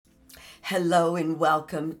Hello and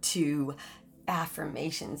welcome to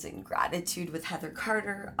Affirmations and Gratitude with Heather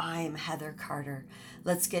Carter. I am Heather Carter.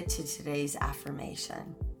 Let's get to today's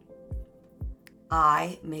affirmation.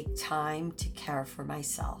 I make time to care for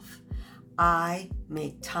myself. I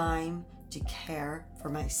make time to care for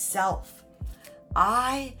myself.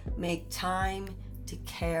 I make time to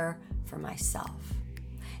care for myself.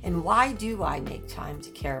 And why do I make time to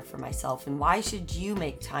care for myself? And why should you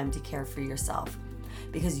make time to care for yourself?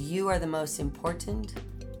 Because you are the most important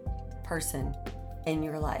person in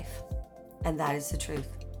your life. And that is the truth.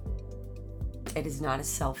 It is not a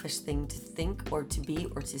selfish thing to think or to be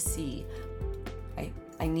or to see.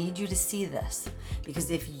 I need you to see this,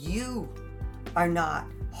 because if you are not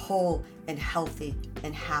whole and healthy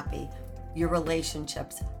and happy, your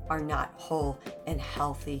relationships are not whole and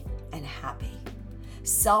healthy and happy.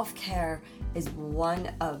 Self-care is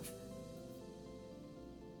one of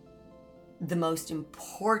the most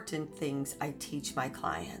important things I teach my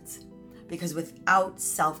clients, because without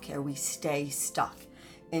self-care, we stay stuck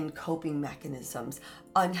in coping mechanisms,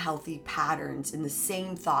 unhealthy patterns, in the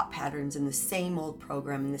same thought patterns, in the same old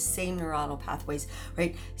program, in the same neuronal pathways,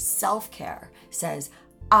 right? Self-care says,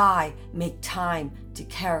 I make time to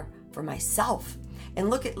care for myself. And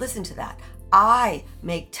listen to that. I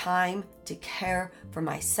make time to care for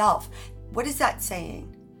myself. What is that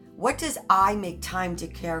saying? What does I make time to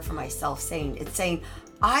care for myself saying? It's saying,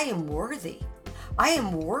 I am worthy. I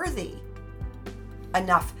am worthy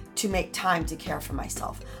enough to make time to care for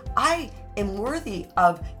myself. I am worthy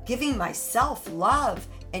of giving myself love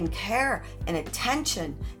and care and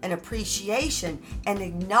attention and appreciation and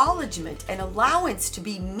acknowledgement and allowance to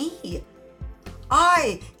be me.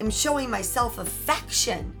 I am showing myself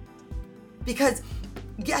affection because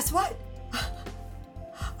guess what?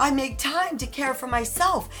 I make time to care for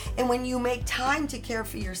myself. And when you make time to care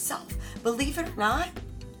for yourself, believe it or not,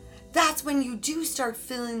 that's when you do start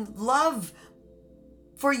feeling love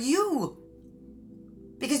for you.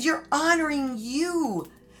 Because you're honoring you.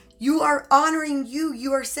 You are honoring you.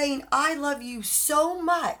 You are saying, I love you so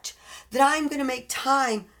much that I'm going to make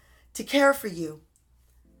time to care for you.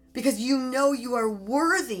 Because you know you are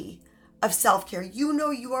worthy of self-care. You know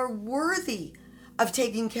you are worthy of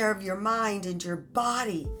taking care of your mind and your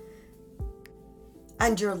body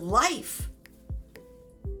and your life.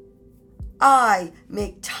 I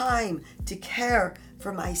make time to care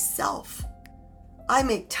for myself. I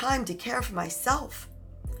make time to care for myself.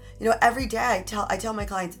 You know, every day I tell my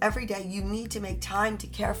clients, every day you need to make time to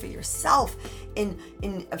care for yourself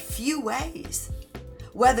in a few ways.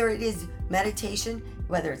 Whether it is meditation,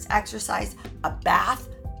 whether it's exercise, a bath,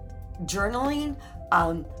 journaling,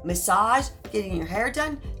 massage, getting your hair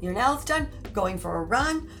done, your nails done, going for a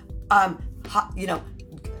run,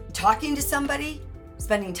 talking to somebody,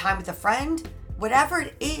 spending time with a friend, whatever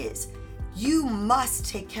it is, you must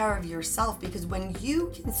take care of yourself, because when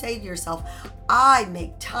you can say to yourself, I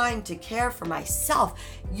make time to care for myself,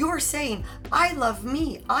 you're saying, I love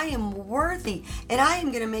me, I am worthy, and I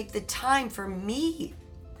am going to make the time for me.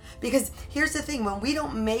 Because here's the thing, when we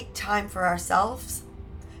don't make time for ourselves,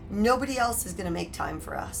 nobody else is going to make time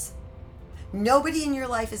for us. Nobody in your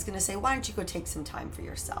life is going to say, why don't you go take some time for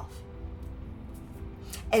yourself?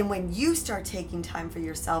 And when you start taking time for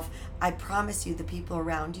yourself, I promise you the people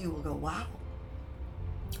around you will go,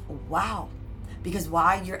 wow. Because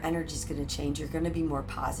why? Your energy is going to change. You're going to be more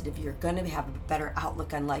positive. You're going to have a better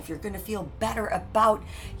outlook on life. You're going to feel better about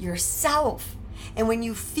yourself. And when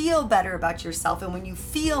you feel better about yourself and when you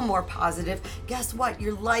feel more positive, guess what?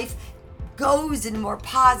 Your life goes in more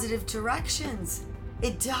positive directions.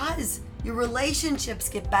 It does. Your relationships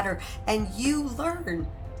get better, and you learn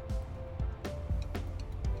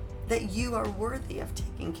that you are worthy of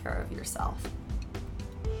taking care of yourself.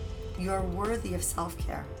 You are worthy of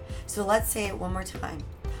self-care. So let's say it one more time.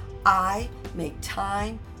 I make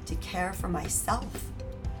time to care for myself.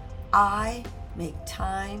 I make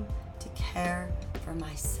time to care for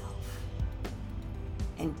myself.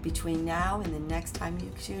 And between now and the next time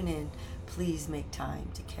you tune in, please make time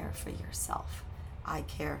to care for yourself. I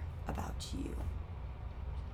care about you.